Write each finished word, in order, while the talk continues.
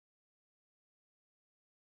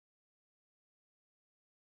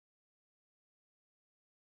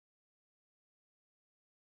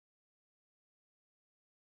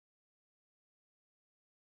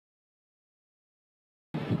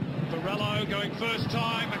going first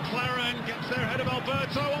time. Maclaren gets there ahead of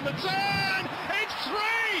Alberto on the turn. It's 3!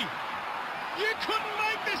 You couldn't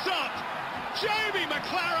make this up. Jamie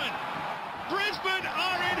Maclaren. Brisbane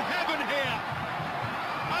are in heaven here.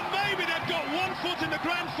 And maybe they've got one foot in the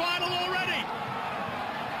grand final already.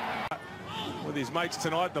 With his mates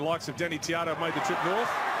tonight, the likes of Denny Tiato have made the trip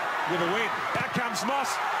north with a win. Out comes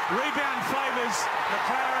Moss. Rebound favours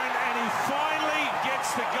Maclaren, and he finally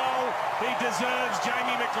gets the goal he deserves,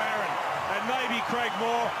 Jamie Maclaren. And maybe Craig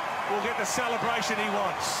Moore will get the celebration he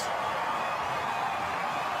wants.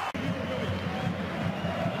 He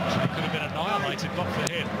could have been annihilated, but for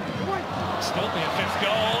him. Still be a 5th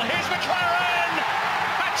goal. Here's Maclaren!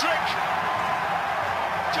 Hat-trick!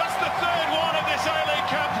 Just the 3rd one of this A-League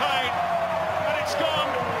campaign. And it's gone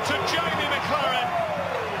to Jamie Maclaren.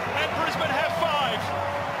 And Brisbane have 5.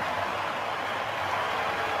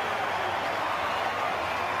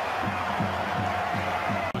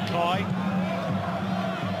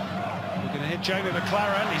 We're going to hit Jamie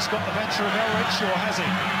Maclaren. He's got the better of Elrich, or has he?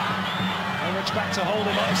 Elrich back to hold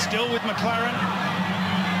him up, still with Maclaren.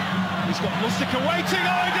 He's got Lustica waiting.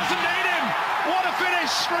 Oh, he doesn't need him! What a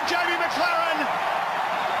finish from Jamie Maclaren!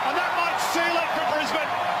 And that might seal it for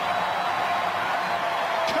Brisbane.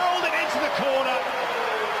 Curled it into the corner.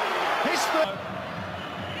 His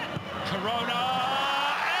Corona,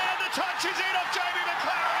 and the touch is in off Jamie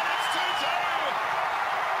Maclaren. It's 2-2.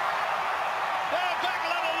 They're back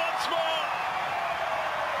level once more.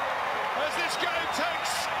 As this game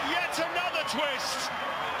takes yet another twist.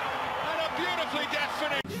 And a beautifully deft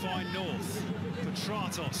finish. Fine north.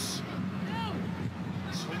 Petratos.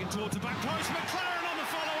 Swinging towards the back post. Maclaren on the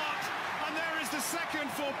follow-up. And there is the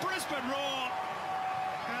second for Brisbane Roar.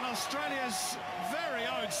 And Australia's very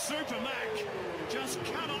own Super Mac just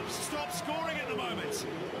cannot stop scoring at the moment.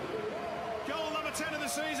 Goal number 10 of the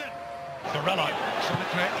season. Borello trying to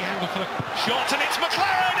create the angle for the shot, and it's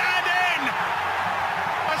Maclaren and in!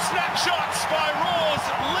 A snapshot by Roar's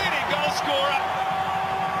leading goal scorer.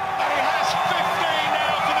 And he has 15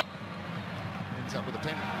 now for the... Ends up with a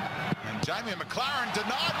penalty. And Jamie Maclaren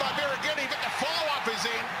denied by Birighitti, but the follow-up is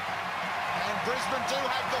in. And Brisbane do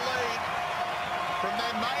have the lead from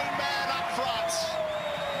their main man up front.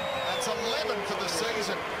 That's 11 for the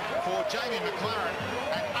season for Jamie Maclaren,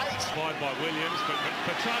 and 8. Applied by Williams, but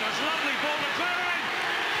Petratos, lovely ball, Maclaren!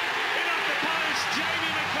 In off the post,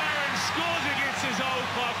 Jamie Maclaren scores against his old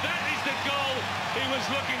club. That is the goal he was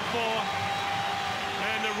looking for.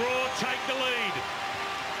 And the Roar take the lead.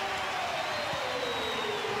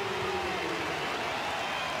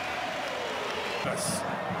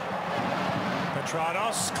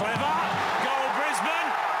 Petratos, clever, goal Brisbane.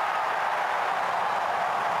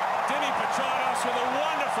 Denny Petratos with a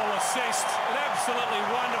wonderful assist, an absolutely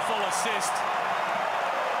wonderful assist.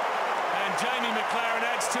 And Jamie Maclaren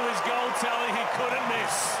adds to his goal tally, he couldn't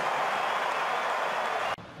miss.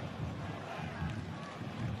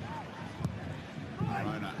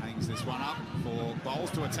 Corona hangs this one up for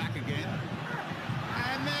Bowles to attack again.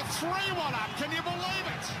 And they're 3-1 up, can you believe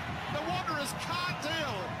it? The Wanderers can't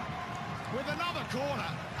deal with another corner,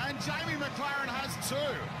 and Jamie Maclaren has 2.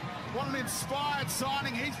 What an inspired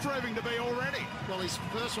signing he's proving to be already. Well, his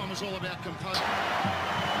first one was all about composure.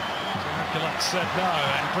 Hercules said no,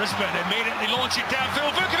 and Brisbane immediately launch it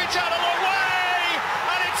downfield. Vukovic out a long way,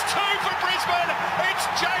 and it's 2 for Brisbane. It's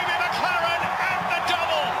Jamie Maclaren at the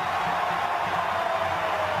double.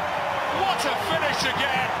 What a finish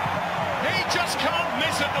again. He just can't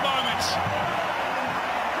miss at the moment.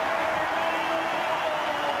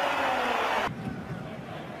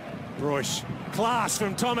 Broish, class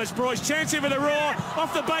from Thomas Broish, chance here for the Roar,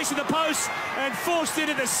 off the base of the post, and forced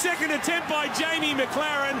into the second attempt by Jamie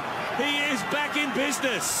Maclaren. He is back in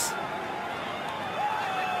business.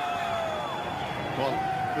 Well,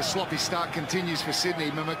 the sloppy start continues for Sydney,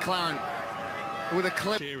 but Maclaren with a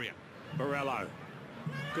clip. Borello,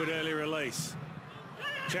 good early release.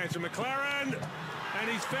 Chance for Maclaren, and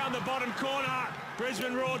he's found the bottom corner.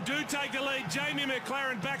 Brisbane Roar do take the lead. Jamie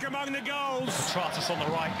Maclaren back among the goals. Petratos on the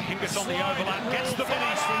right, Hingis on the overlap, gets the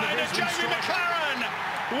finish from the Brisbane Jamie Maclaren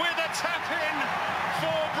with a tap in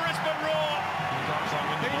for Brisbane Roar.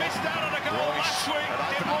 He missed out on a goal last week.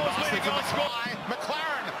 It was leading goal score.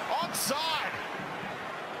 Maclaren onside,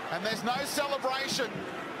 and there's no celebration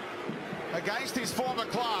against his former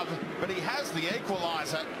club, but he has the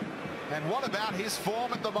equaliser. And what about his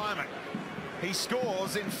form at the moment? He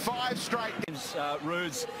scores in 5 straight.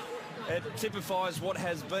 Rudes, it typifies what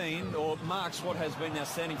has been, or marks what has been, our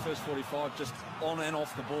standing first 45, just on and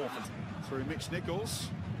off the ball. Through Mitch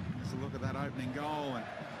Nichols. Let's look at that opening goal, and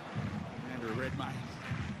Andrew Redmayne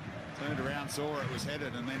Turned around, saw it was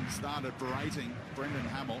headed, and then started berating Brendan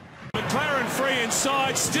Hamill. Maclaren free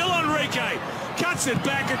inside, still Enrique. Cuts it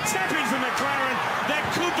back, a tap-in for Maclaren. That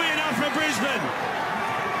could be enough for Brisbane.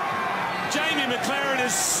 Jamie Maclaren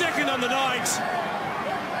is second on the night.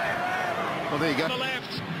 Well, there you go. On the left,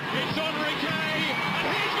 it's Enrique, and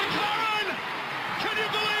here's Maclaren! Can you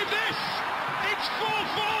believe this? It's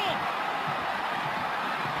 4-4!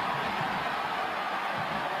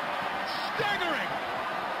 Staggering!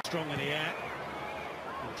 Strong in the air.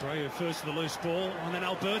 Andrea first to the loose ball, and then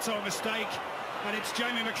Alberto a mistake. And it's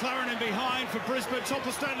Jamie Maclaren in behind for Brisbane.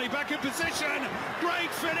 Topper Stanley back in position. Great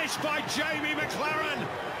finish by Jamie Maclaren.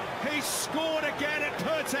 He scored again at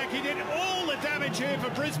Pertek. He did all the damage here for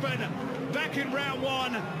Brisbane back in round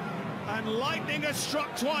one. And lightning has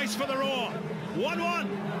struck twice for the Roar. 1-1.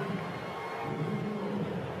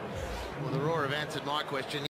 Well, the Roar have answered my question.